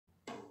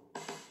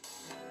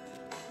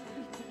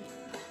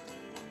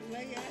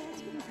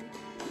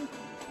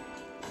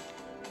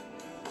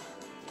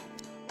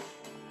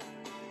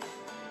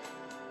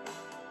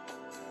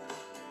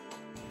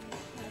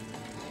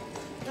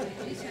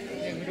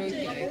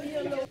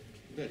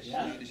Best,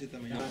 ja, die zit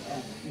daar met jou.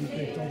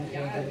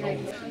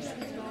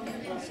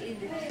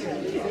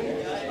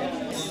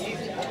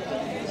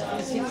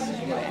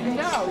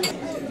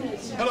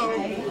 Hello.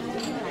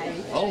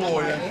 How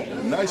are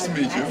you? Nice to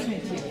meet you.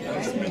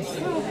 Nice to meet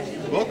you.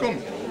 Welcome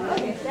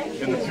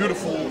in the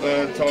beautiful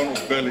town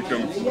of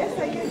Berlicum.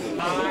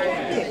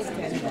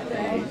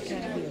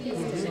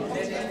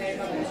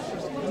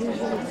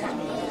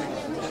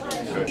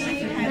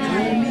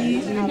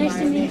 Nice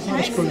to meet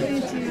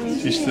you.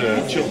 She's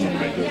the children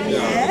maker of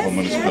the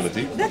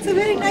municipality. That's a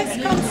very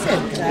nice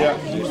concept. Yeah,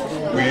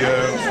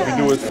 we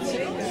do it.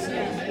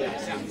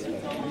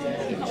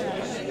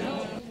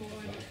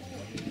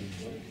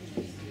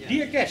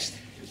 Dear guest,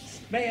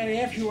 may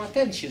I have your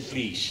attention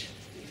please?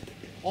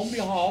 On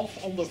behalf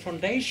of the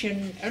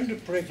Foundation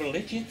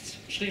Underprivileged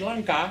Sri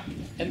Lanka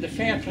and the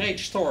Fair Trade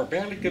Store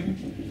Berlicum,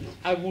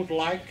 I would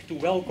like to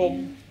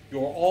welcome you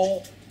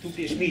all to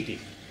this meeting.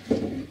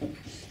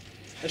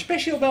 A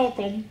special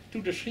welcome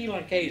to the Sri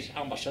Lankese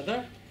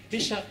ambassador,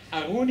 Mr.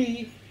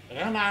 Aruni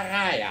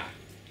Ranaraya.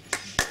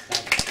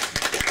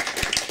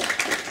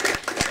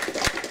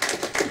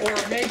 Or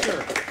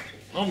Major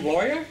Han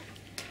Lawyer.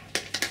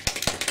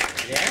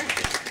 There.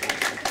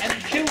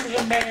 And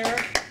Children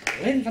Mayor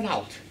Lynn van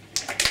Hout.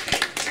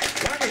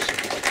 Where is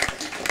it?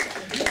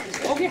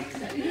 Oh yeah.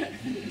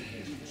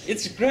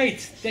 It's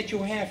great that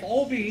you have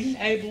all been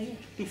able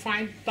to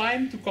find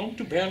time to come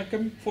to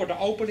Berlicum for the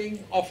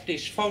opening of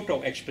this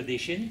photo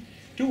expedition,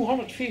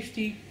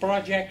 250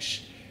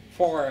 projects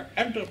for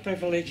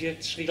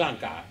underprivileged Sri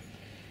Lanka,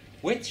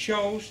 which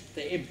shows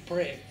the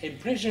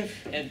impressive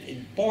and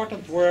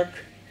important work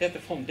that the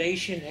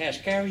Foundation has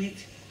carried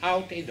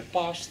out in the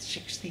past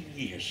 16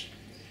 years.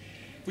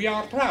 We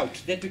are proud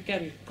that we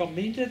can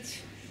commit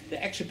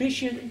the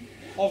exhibition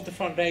of the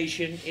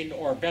Foundation in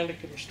our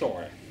Berlicum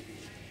store.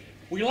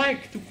 We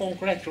like to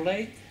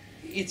congratulate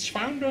its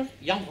founder,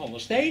 Jan van der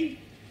Steen,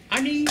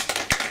 Annie,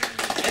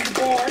 and the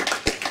board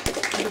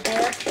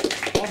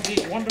of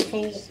this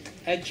wonderful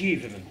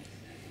achievement.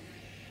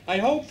 I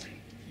hope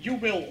you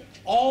will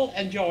all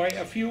enjoy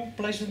a few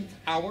pleasant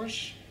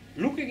hours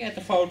looking at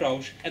the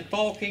photos and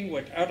talking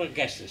with other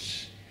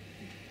guests,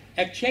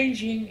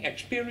 exchanging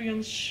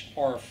experience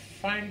or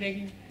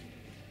finding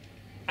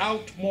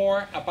out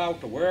more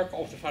about the work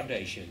of the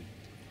Foundation.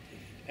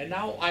 And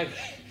now I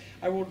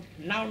would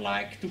now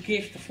like to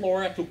give the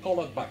floor to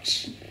Colin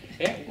Bucks.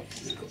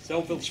 So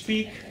we'll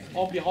speak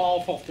on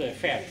behalf of the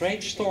Fair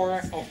Trade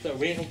Store of the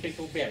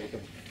Wereldwinkel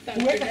Berlicum.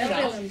 Hoe heb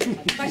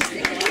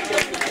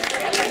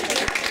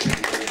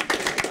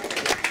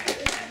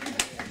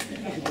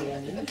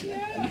je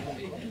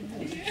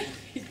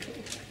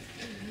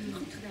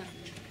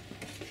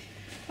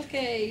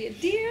Okay,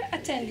 dear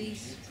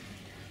attendees,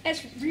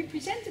 as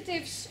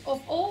representatives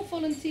of all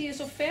volunteers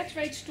of Fair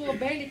Trade Store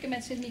Berlicum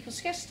and St.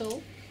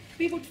 Michielsgestel,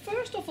 we would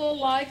first of all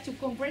like to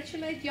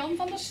congratulate Jan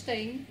van der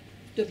Steen,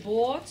 the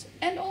board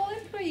and all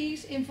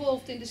employees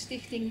involved in the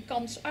Stg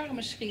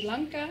Kansarmen Sri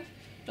Lanka,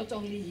 not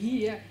only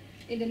here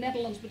in the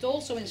Netherlands but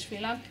also in Sri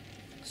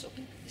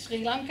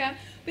Lanka,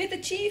 with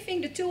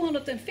achieving the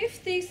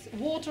 250th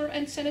water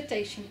and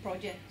sanitation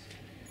project.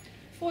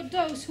 For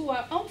those who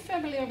are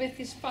unfamiliar with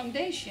this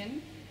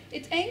foundation,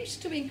 it aims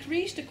to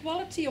increase the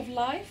quality of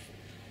life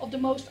of the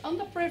most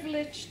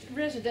underprivileged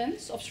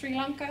residents of Sri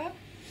Lanka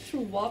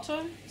through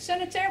water,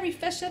 sanitary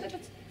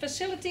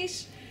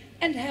facilities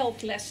and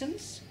health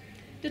lessons.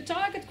 The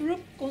target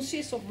group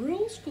consists of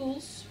rural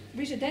schools,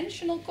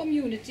 residential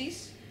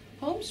communities,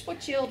 homes for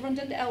children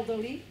and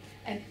elderly,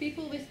 and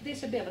people with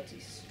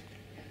disabilities.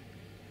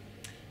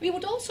 We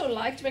would also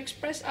like to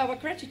express our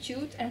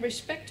gratitude and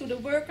respect to the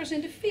workers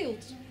in the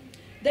field.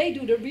 They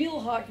do the real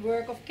hard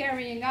work of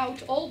carrying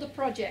out all the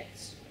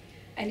projects,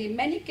 and in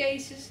many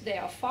cases they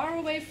are far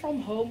away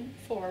from home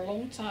for a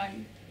long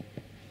time.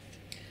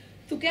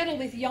 Together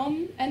with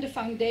Jan and the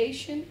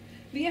Foundation,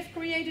 we have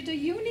created a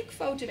unique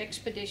photo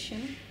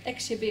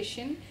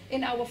exhibition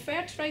in our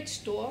Fair Trade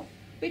store,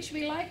 which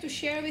we like to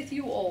share with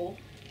you all.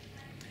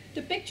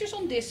 The pictures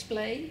on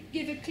display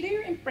give a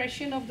clear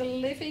impression of the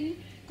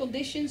living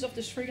conditions of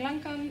the Sri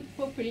Lankan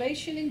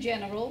population in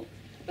general,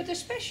 but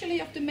especially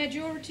of the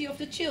majority of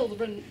the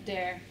children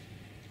there.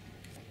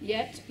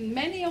 Yet,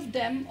 many of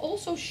them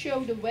also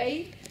show the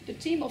way the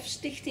team of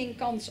Stg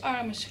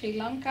Kansarmen Sri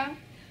Lanka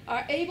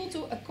are able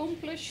to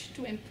accomplish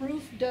to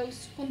improve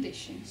those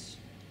conditions.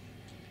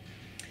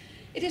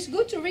 It is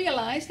good to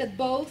realize that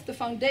both the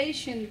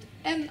Foundation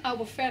and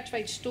our Fair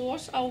Trade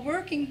stores are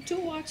working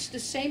towards the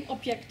same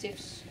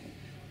objectives.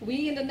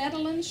 We in the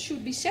Netherlands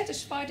should be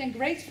satisfied and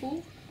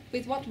grateful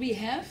with what we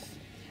have,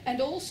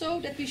 and also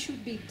that we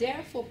should be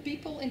there for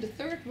people in the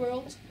third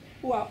world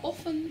who are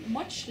often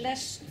much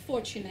less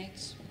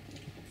fortunate.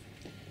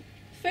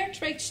 Fair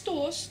Trade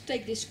stores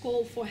take this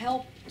call for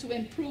help to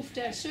improve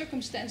their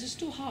circumstances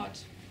to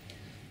heart.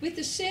 With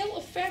the sale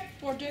of fair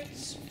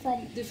products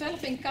from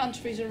developing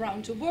countries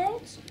around the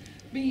world,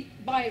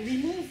 by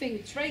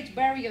removing trade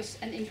barriers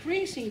and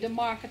increasing the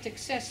market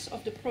access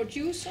of the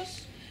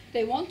producers,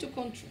 they want to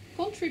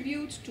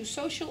contribute to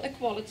social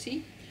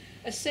equality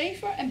a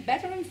safer and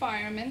better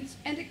environment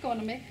and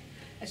economic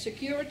and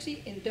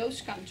security in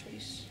those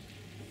countries.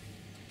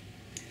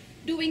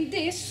 Doing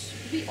this,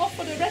 we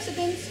offer the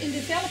residents in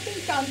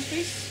developing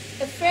countries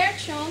a fair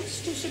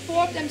chance to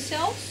support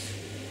themselves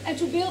and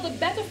to build a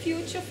better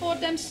future for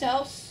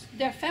themselves,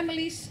 their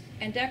families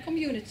and their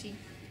community.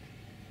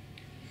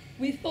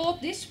 We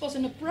thought this was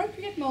an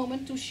appropriate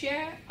moment to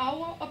share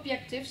our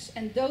objectives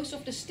and those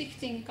of the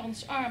Stg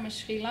Kansarmen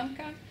Sri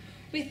Lanka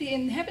with the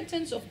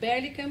inhabitants of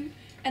Berlicum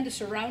and the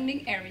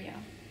surrounding area,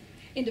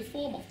 in the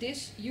form of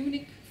this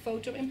unique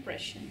photo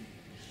impression.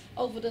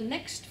 Over the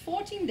next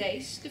 14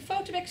 days, the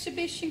photo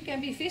exhibition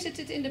can be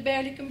visited in the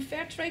Berlicum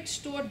Fairtrade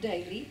store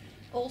daily,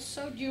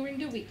 also during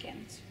the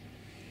weekend.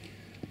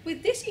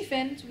 With this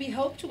event, we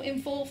hope to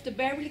involve the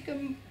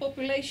Berlicum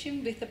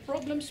population with the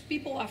problems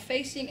people are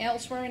facing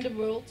elsewhere in the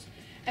world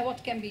and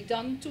what can be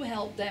done to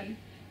help them,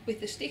 with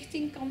the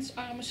Stg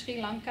Kansarmen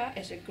Sri Lanka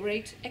as a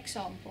great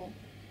example.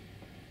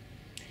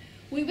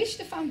 We wish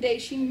the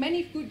foundation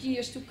many good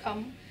years to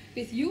come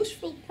with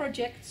useful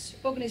projects,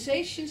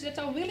 organizations that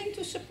are willing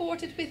to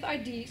support it with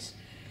ideas,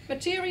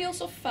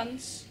 materials of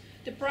funds,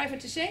 the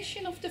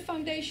privatization of the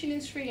foundation in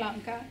Sri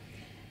Lanka,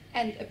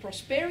 and a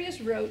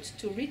prosperous road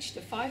to reach the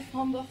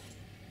 500th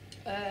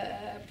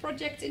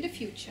project in the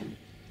future.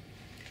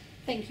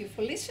 Thank you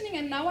for listening,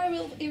 and now I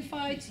will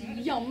invite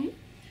Jan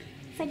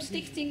from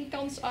Stg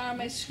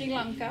Kansarmen Sri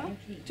Lanka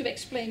to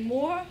explain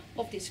more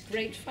of this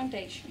great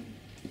foundation.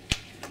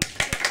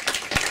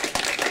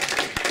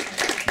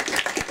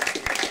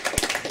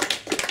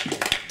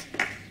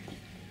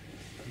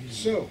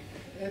 So,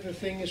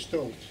 everything is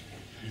told.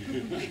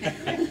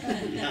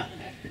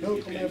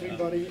 Welcome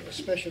everybody, a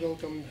special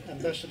welcome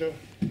Ambassador,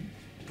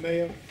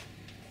 Mayor,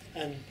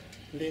 and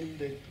Lynn,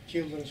 the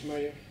children's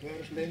mayor. Where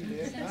is Lynn?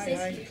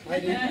 There? Hi,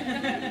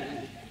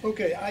 Lynn.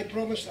 Okay, I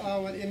promised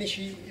our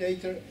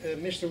initiator,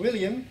 Mr.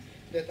 William,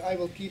 that I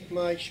will keep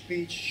my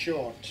speech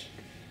short.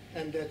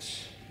 And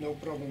that's no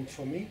problem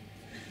for me.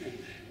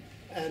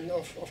 And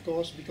of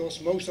course,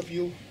 because most of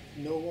you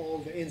know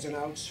all the ins and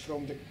outs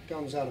from the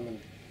Kansarmen.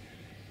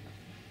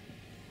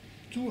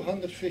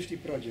 250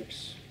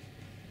 projects.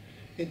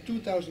 In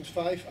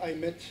 2005 I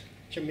met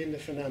Chaminda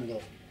Fernando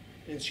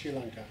in Sri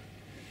Lanka,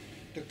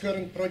 the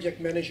current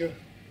project manager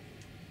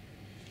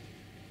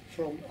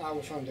from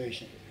our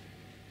foundation.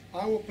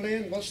 Our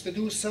plan was to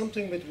do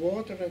something with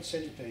water and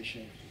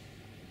sanitation.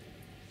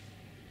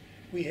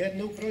 We had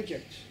no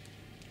project.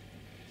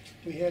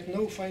 We had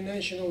no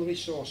financial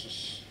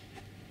resources.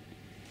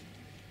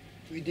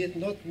 We did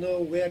not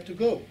know where to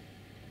go.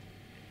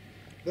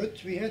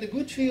 But we had a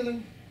good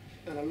feeling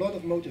and a lot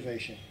of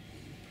motivation.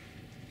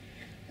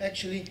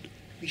 Actually,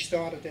 we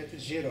started at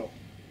zero,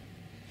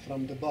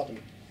 from the bottom.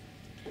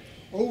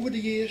 Over the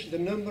years, the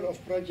number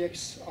of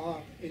projects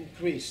are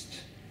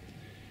increased.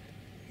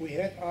 We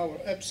had our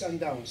ups and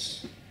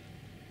downs.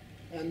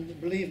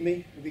 And believe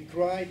me, we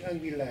cried and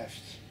we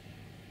laughed.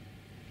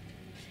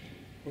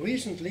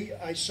 Recently,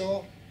 I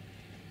saw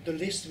the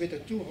list with the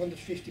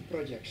 250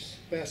 projects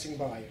passing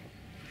by.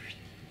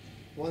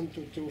 1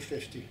 to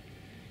 250.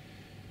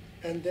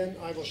 And then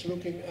I was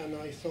looking and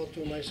I thought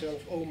to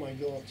myself, oh my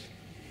God,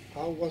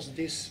 how was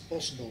this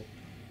possible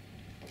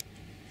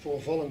for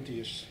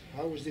volunteers?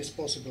 How is this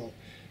possible?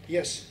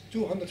 Yes,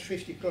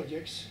 250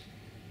 projects,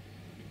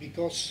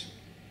 because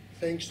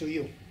thanks to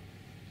you.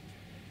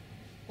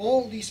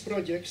 All these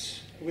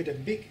projects with a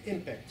big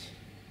impact.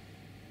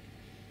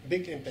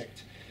 Big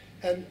impact.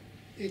 And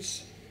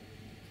it's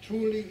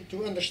truly,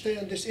 to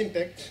understand this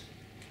impact,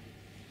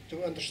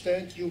 to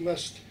understand you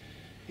must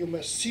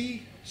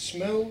see,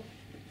 smell,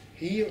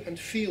 hear and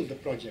feel the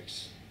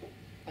projects.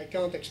 I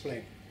can't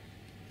explain.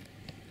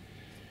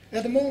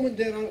 At the moment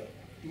there are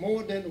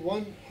more than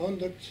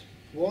 100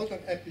 water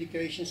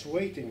applications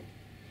waiting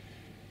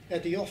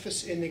at the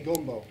office in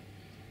Negombo,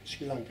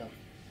 Sri Lanka.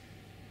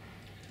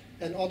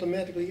 And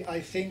automatically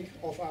I think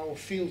of our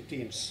field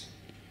teams,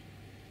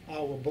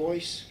 our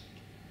boys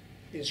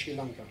in Sri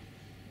Lanka.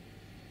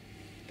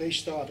 They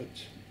started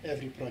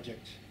every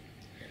project.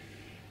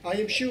 I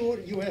am sure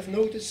you have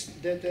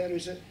noticed that there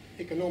is an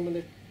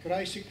economic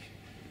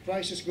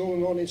crisis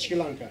going on in Sri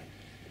Lanka.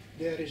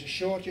 There is a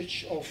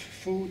shortage of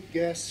food,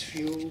 gas,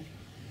 fuel,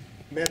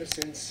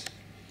 medicines,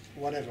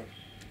 whatever.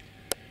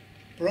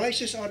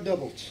 Prices are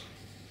doubled,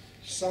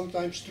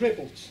 sometimes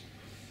tripled.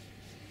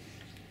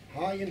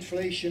 High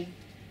inflation,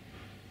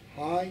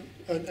 high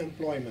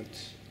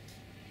unemployment.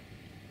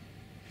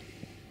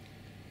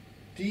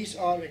 These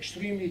are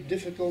extremely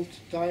difficult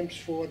times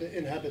for the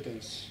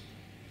inhabitants.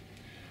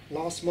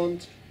 Last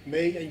month,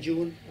 May and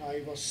June,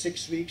 I was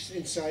 6 weeks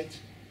inside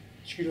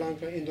Sri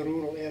Lanka in the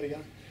rural area.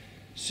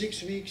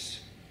 6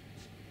 weeks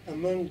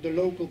among the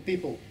local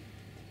people.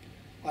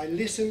 I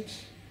listened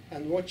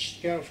and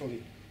watched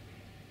carefully.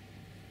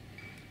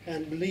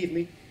 And believe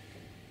me,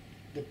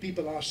 the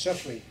people are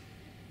suffering.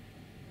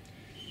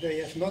 They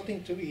have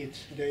nothing to eat.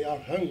 They are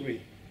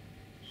hungry.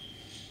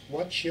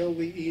 What shall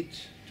we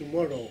eat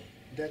tomorrow?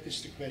 That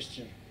is the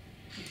question.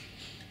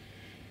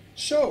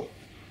 So,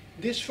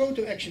 this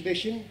photo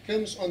exhibition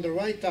comes on the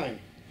right time.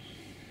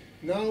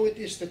 Now it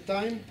is the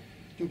time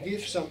to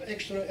give some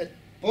extra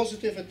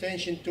positive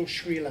attention to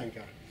Sri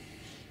Lanka.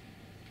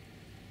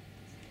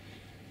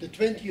 The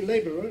 20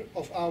 laborers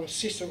of our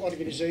sister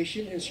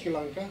organization in Sri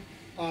Lanka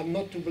are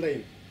not to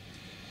blame.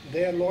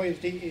 Their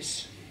loyalty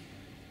is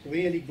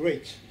really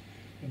great.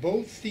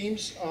 Both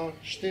teams are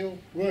still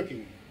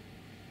working.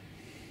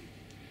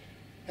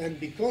 And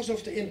because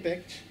of the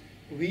impact,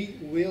 we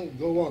will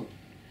go on.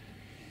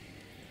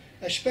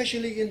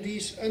 Especially in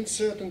these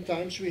uncertain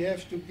times, we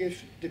have to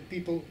give the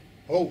people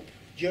hope.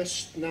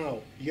 Just now,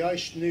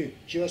 juist nu,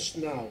 just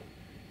now.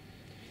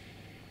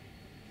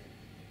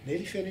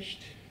 Nearly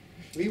finished.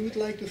 We would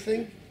like to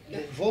thank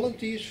the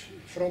volunteers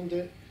from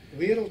the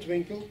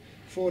Wereldwinkel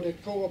for the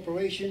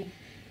cooperation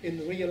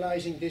in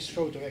realizing this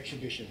photo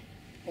exhibition.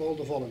 All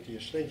the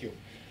volunteers, thank you.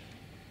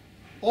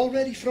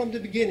 Already from the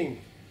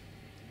beginning,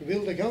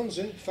 Wilde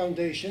Ganzen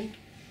Foundation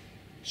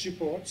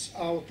supports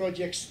our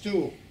projects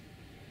too.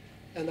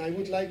 And I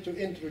would like to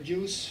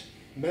introduce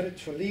Merit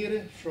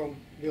Verlieren from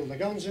Wilde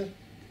Ganzen.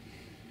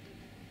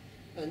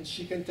 And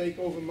she can take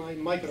over my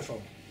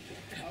microphone.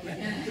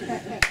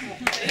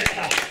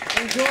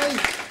 Enjoy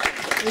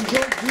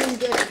viewing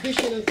the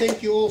exhibition, and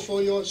thank you all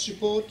for your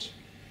support.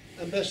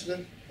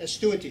 Ambassador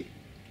Estuity.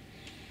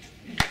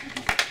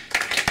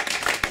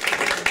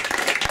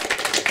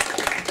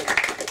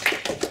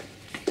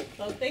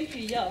 Well, thank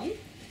you, Jan,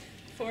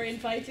 for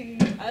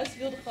inviting us,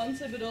 Wilde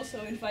Ganzen, but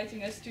also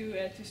inviting us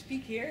to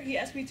speak here. He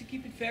asked me to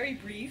keep it very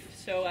brief,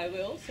 so I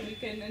will, so we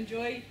can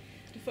enjoy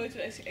the photo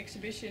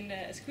exhibition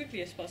as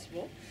quickly as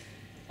possible.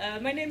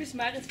 My name is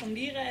Marit van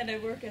Lieren and I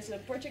work as a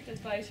project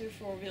advisor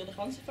for Wilde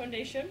Ganzen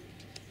Foundation.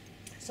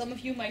 Some of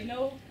you might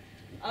know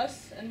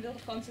us and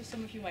Wilde Ganzen,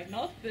 some of you might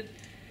not, but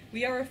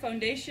we are a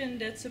foundation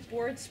that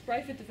supports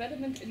private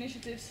development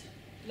initiatives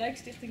like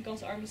Stg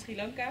Kansarmen Sri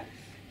Lanka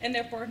and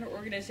their partner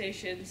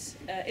organizations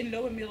in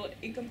low and middle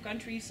income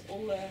countries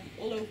all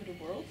over the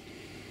world.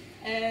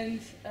 And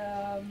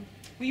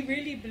we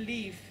really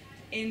believe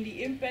in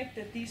the impact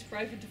that these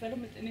private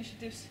development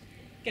initiatives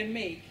can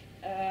make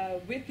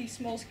with these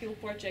small-scale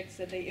projects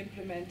that they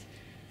implement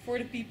for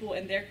the people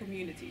and their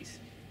communities.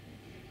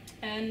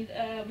 And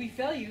we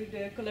value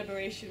the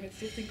collaboration with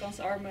Stg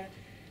Kansarmen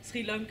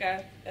Sri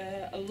Lanka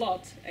a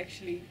lot,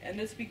 actually, and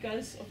that's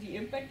because of the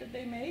impact that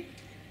they make,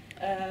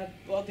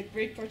 well, the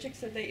great projects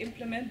that they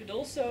implement, but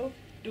also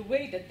the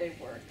way that they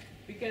work.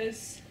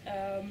 Because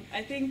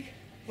I think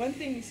one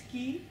thing is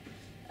key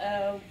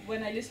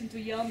when I listen to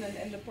Jan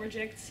and the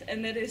projects,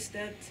 and that is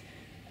that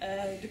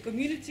the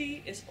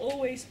community is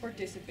always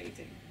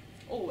participating,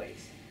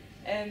 always.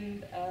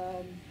 And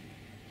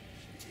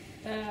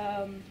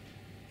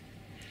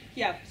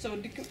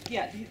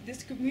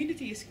this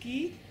community is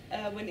key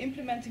when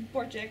implementing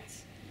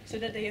projects so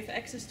that they have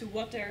access to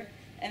water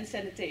and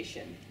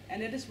sanitation.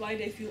 And that is why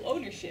they feel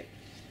ownership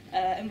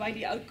and why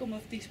the outcome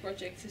of these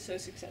projects is so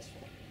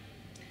successful.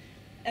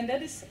 And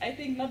that is, I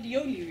think, not the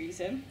only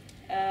reason.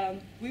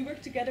 We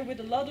work together with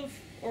a lot of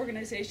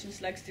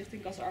organizations like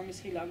Stg Kansarmen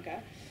Sri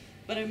Lanka,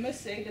 but I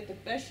must say that the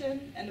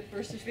passion and the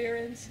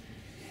perseverance,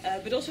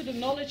 but also the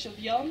knowledge of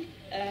Jan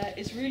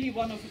is really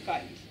one of a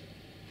kind.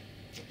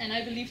 And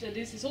I believe that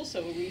this is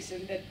also a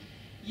reason that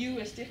you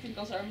as Stg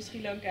Kansarmen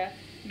Sri Lanka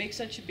make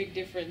such a big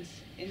difference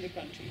in the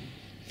country.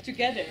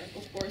 Together,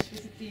 of course,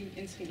 with the team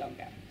in Sri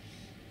Lanka.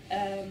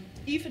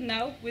 Even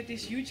now, with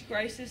this huge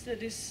crisis that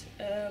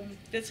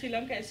Sri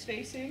Lanka is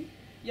facing,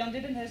 Jan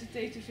didn't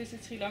hesitate to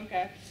visit Sri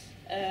Lanka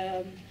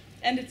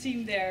and the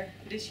team there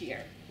this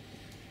year.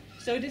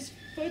 So this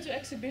photo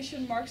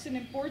exhibition marks an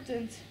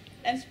important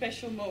and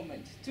special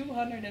moment.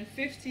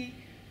 250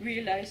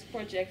 realized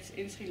projects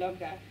in Sri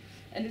Lanka.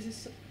 And this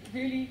is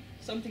really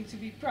something to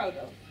be proud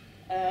of.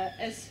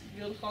 As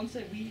Wilde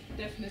Ganzen, we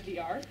definitely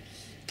are.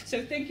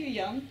 So thank you,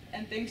 Jan,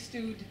 and thanks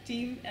to the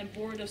team and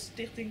board of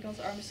Stg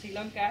Kansarmen Sri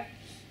Lanka.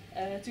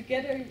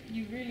 Together,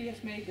 you really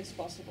have made this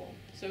possible.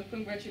 So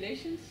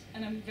congratulations,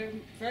 and I'm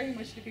very, very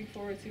much looking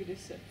forward to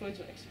this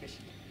photo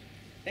exhibition.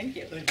 Thank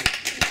you. Thank you.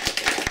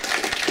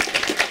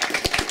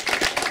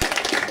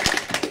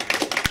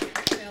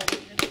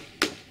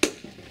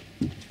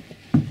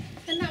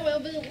 And now I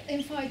will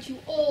invite you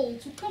all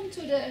to come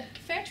to the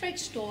Fairtrade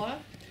store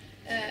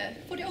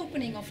for the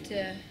opening of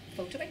the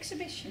photo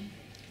exhibition.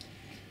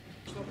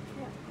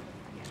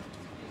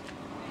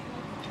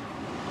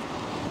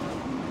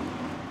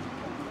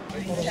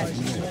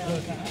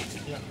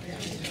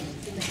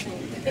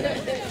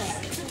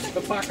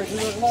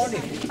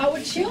 Our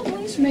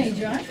children's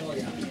major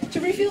to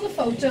reveal the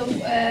photo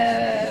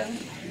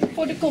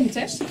for the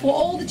contest for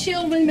all the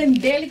children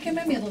met Berlicum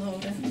and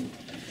Middelrode.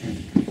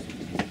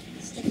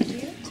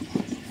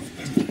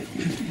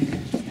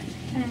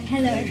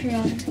 Hello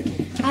everyone,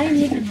 I am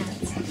Liv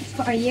Hout,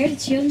 for our year the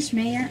Children's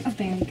Mayor of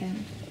Berlicum.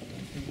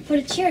 For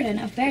the children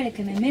of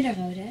Berlicum and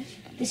Middelrode,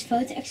 this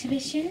photo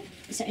exhibition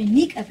is a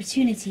unique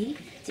opportunity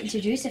to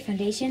introduce the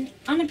foundation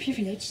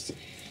Underprivileged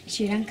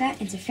Sri Lanka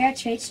into Fair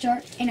Trade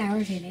store in our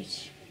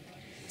village.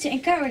 To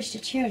encourage the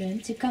children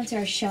to come to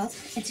our shop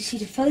and to see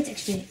the photo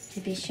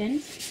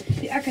exhibition,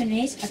 we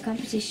organize a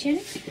competition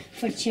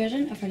for the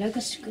children of our local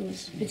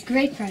schools with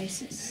great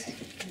prizes.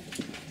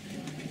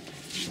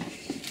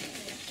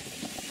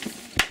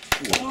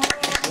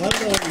 Well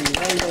done,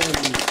 well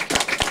done.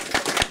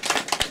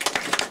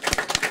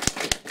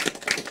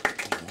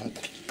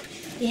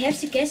 You have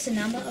to guess the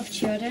number of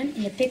children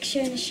in the picture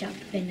in the shop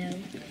window.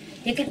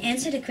 You can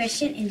answer the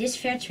question in this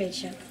fair trade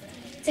shop.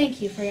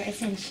 Thank you for your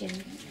attention.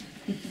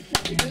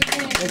 Okay,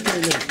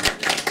 Lynn.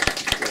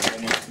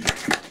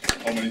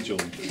 How many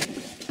children?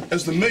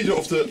 As the mayor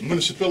of the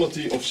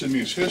municipality of St.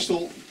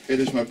 Gestel, it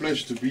is my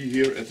pleasure to be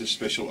here at this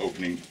special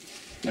opening.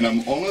 And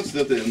I'm honored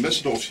that the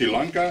ambassador of Sri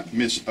Lanka,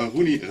 Ms.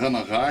 Aruni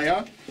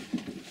Ranaraya,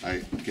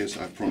 I guess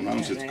I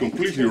pronounced it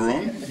completely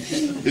wrong,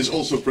 is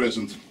also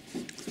present.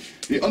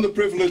 The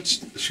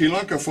underprivileged Sri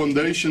Lanka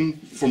Foundation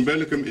from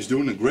Berlicum is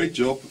doing a great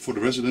job for the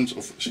residents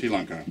of Sri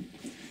Lanka.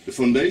 The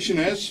foundation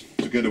has,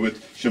 together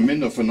with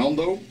Jaminda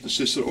Fernando, the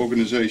sister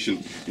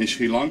organization in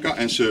Sri Lanka,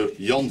 and Sir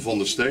Jan van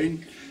der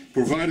Steen,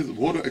 provided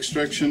water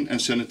extraction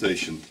and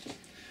sanitation,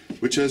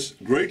 which has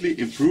greatly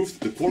improved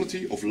the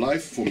quality of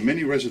life for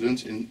many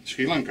residents in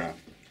Sri Lanka.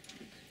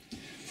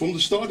 From the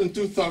start in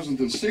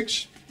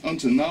 2006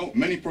 until now,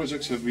 many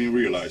projects have been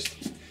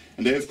realized,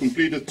 and they have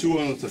completed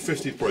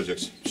 250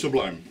 projects.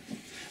 Sublime.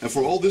 And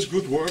for all this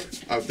good work,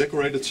 I've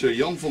decorated Sir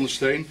Jan van der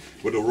Steen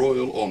with a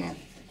royal honor.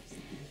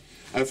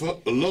 I have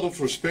a lot of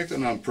respect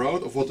and I'm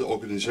proud of what the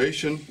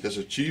organization has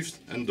achieved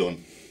and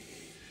done.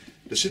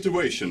 The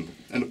situation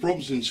and the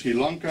problems in Sri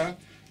Lanka,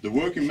 the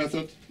working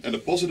method and the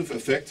positive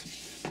effect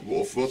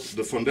of what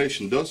the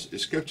foundation does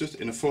is captured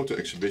in a photo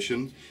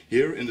exhibition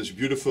here in this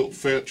beautiful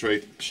fair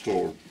trade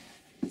store.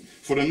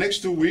 For the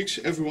next 2 weeks,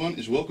 everyone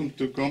is welcome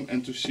to come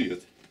and to see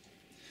it.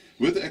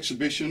 With the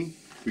exhibition,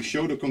 we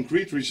show the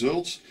concrete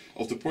results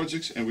of the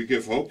projects and we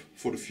give hope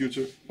for the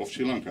future of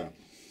Sri Lanka.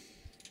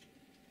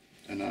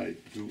 And I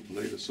do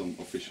later some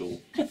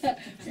official...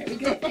 Very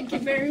good, thank you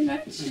very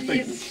much.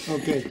 Yes.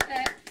 Okay.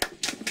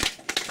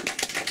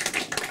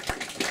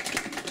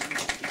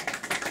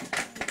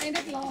 And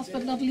at last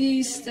but not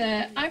least,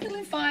 I will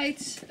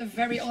invite a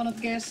very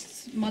honored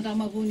guest, Madame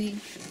Aruni.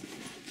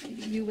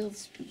 You will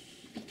speak.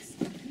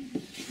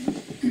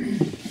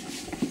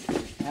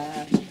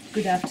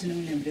 Good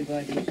afternoon,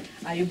 everybody.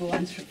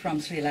 Ayubowan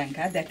from Sri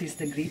Lanka. That is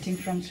the greeting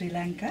from Sri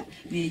Lanka.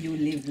 May you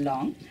live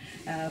long.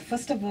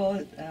 First of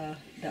all,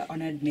 the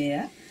honored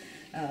mayor,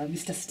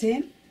 Mr.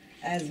 Steen,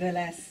 as well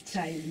as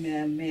child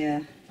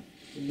mayor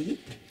Lee.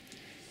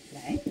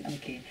 Right?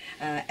 Okay.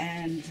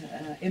 And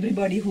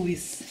everybody who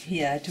is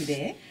here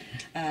today.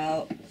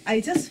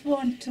 I just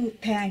want to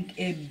thank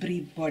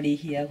everybody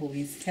here who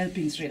is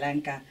helping Sri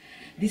Lanka.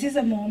 This is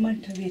a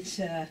moment which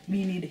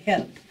we need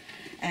help.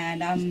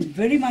 And I'm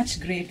very much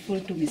grateful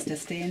to Mr.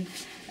 Steen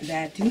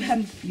that you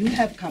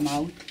have come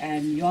out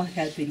and you're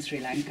helping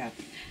Sri Lanka.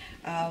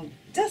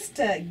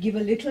 Just give a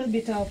little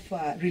bit of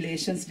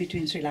relations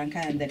between Sri Lanka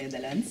and the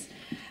Netherlands.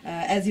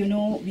 As you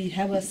know, we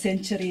have a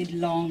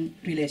century-long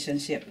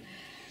relationship.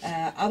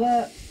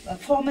 Our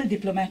formal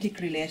diplomatic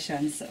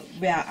relations,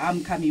 where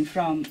I'm coming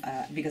from,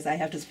 because I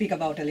have to speak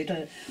about a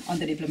little on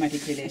the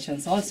diplomatic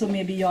relations. Also,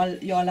 maybe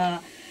y'all are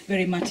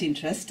very much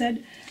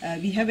interested.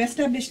 We have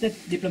established the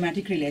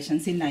diplomatic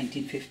relations in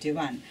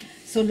 1951.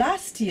 So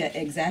last year,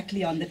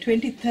 exactly on the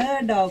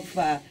 23rd of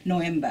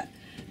November,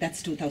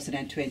 that's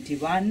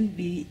 2021,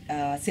 we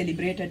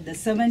celebrated the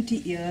 70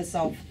 years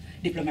of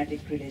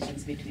diplomatic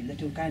relations between the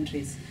two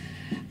countries.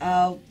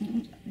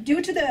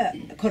 Due to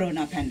the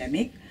corona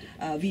pandemic,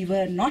 we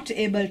were not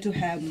able to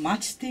have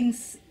much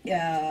things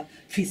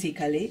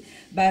physically,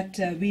 but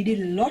we did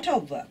a lot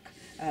of work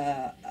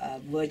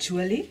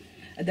virtually.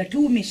 The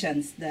two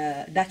missions,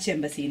 the Dutch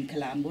Embassy in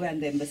Colombo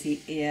and the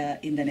Embassy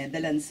in the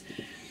Netherlands,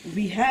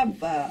 we have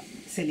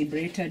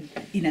celebrated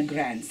in a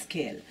grand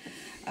scale.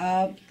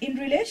 In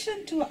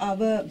relation to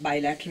our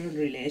bilateral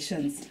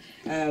relations,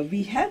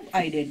 we have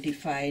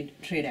identified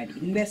trade and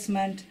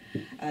investment,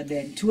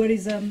 then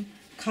tourism,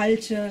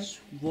 culture,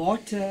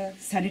 water,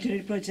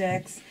 sanitary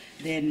projects,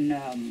 then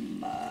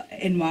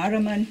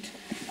environment,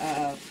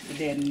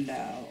 then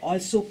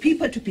also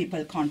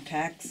people-to-people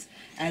contacts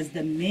as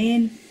the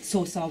main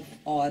source of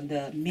or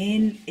the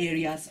main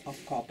areas of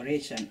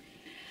cooperation.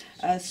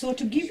 So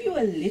to give you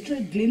a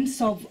little glimpse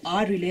of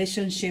our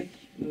relationship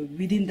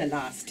within the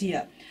last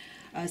year,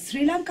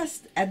 Sri Lanka,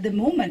 at the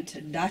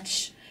moment,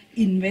 Dutch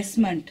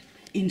investment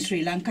in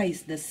Sri Lanka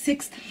is the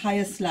 6th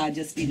highest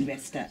largest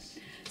investor.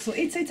 So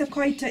it's a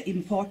quite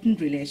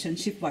important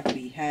relationship what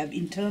we have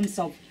in terms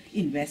of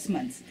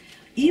investments.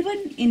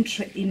 Even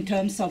in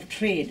terms of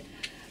trade,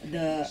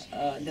 the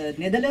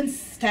Netherlands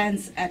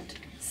stands at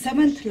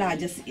 7th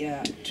largest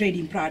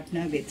trading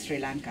partner with Sri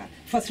Lanka,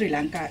 for Sri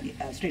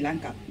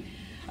Lanka.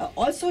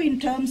 Also in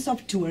terms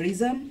of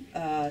tourism,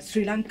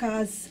 Sri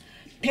Lanka's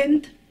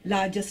 10th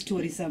largest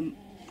tourism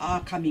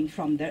are coming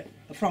from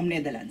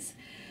Netherlands.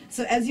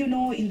 So as you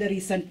know, in the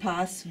recent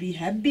past, we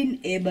have been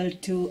able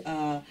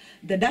to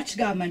The Dutch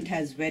government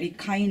has very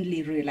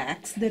kindly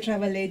relaxed the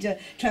travel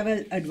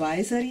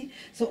advisory.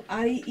 So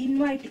I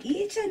invite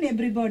each and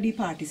everybody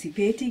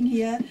participating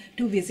here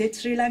to visit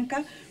Sri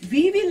Lanka.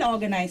 We will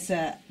organize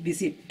a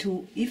visit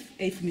to, if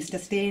Mr.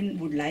 Steen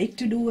would like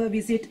to do a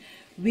visit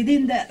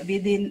within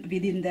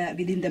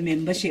the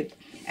membership,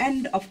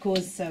 and of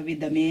course with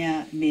the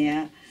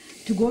mayor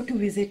to go to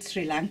visit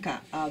Sri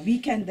Lanka.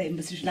 The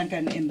Sri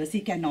Lankan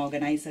embassy can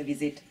organize a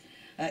visit.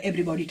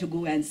 Everybody to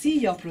go and see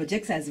your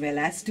projects, as well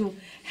as to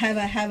have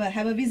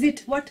a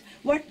visit what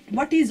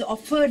is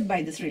offered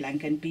by the Sri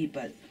Lankan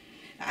people.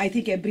 I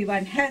think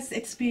everyone has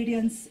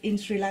experience in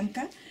Sri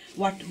Lanka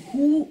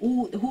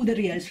who the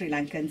real Sri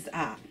Lankans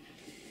are.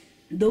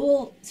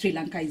 Though Sri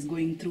Lanka is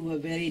going through a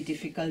very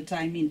difficult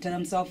time in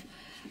terms of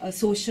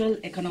social,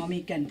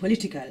 economic and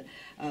political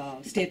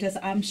status,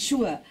 I'm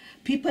sure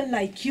people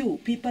like you,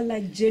 people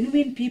like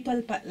genuine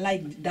people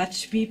like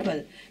Dutch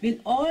people will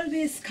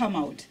always come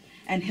out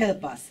and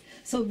help us.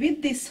 So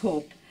with this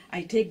hope,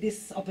 I take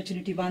this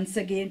opportunity once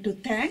again to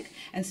thank,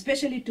 and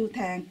especially to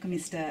thank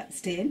Mr.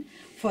 Steen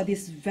for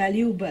this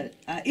valuable,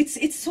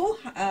 it's so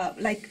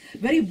like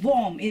very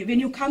warm. When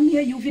you come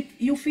here,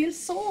 you feel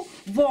so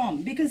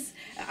warm, because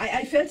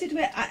I felt it,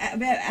 where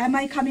am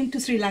I coming to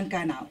Sri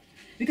Lanka now?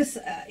 Because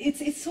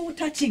it's so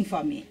touching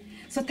for me.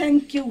 So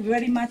thank you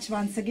very much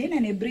once again,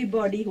 and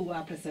everybody who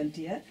are present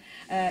here,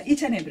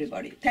 each and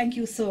everybody. Thank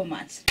you so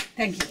much.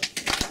 Thank you.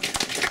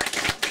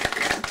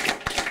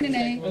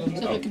 Nee,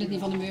 ze rukken het niet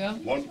van de muur.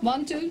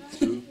 1, 2.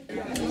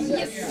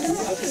 Yes.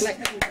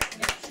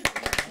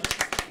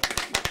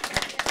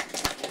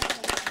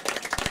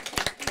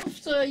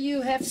 After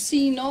you have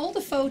seen all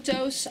the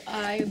photos,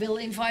 I will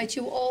invite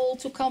you all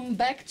to come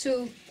back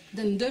to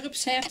the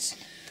Dorpshert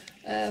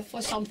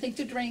for something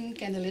to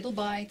drink and a little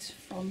bite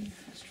from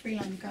Sri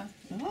Lanka.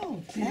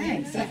 Oh,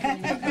 thanks.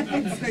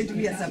 It's going to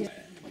be a surprise.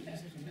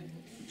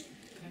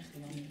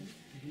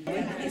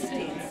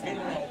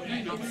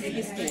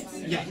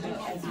 Yeah.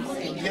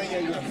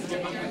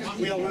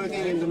 We are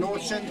working in the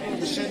North Central,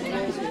 the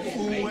Central,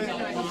 Uwe,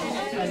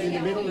 and in the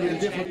middle we are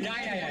different.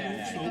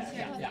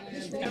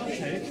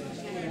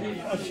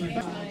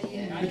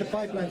 With the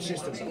pipeline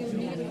system,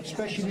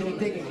 especially the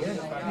digging,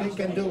 they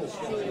can do.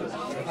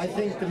 I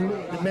think the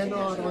men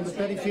are on the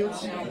paddy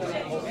fields,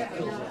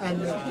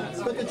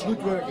 but it's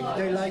good working.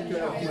 They like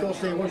because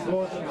they want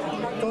water.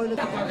 Toilet.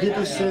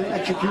 This is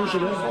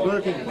execution,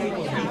 working.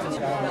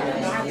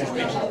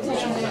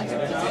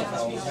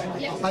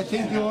 I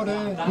think you're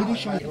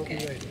musician.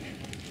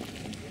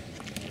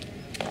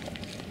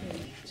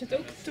 Zit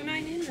ook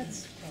tonijn in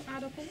met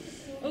aardappel?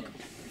 Ook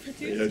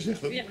frituur? Jij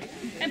zegt het? Ja.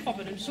 En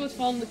pappen, een soort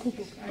van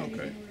koekoek.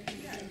 Oké,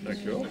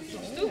 dankjewel.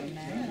 Toe.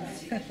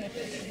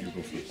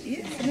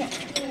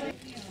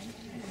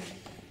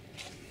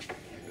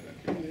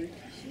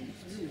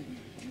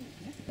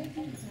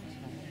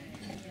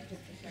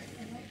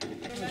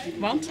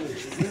 Want?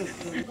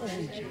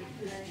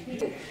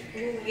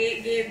 Who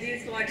gave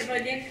this water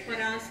project for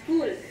our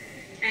school,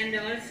 and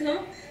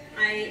also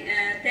I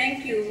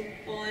thank you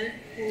all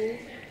who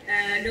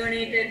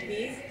donated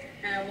this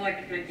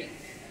water project.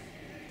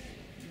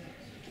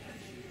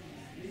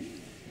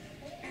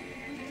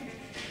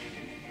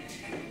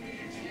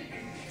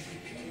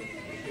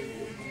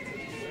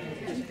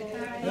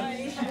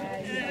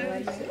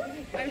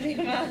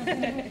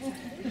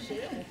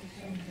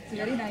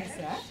 Very nice,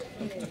 huh?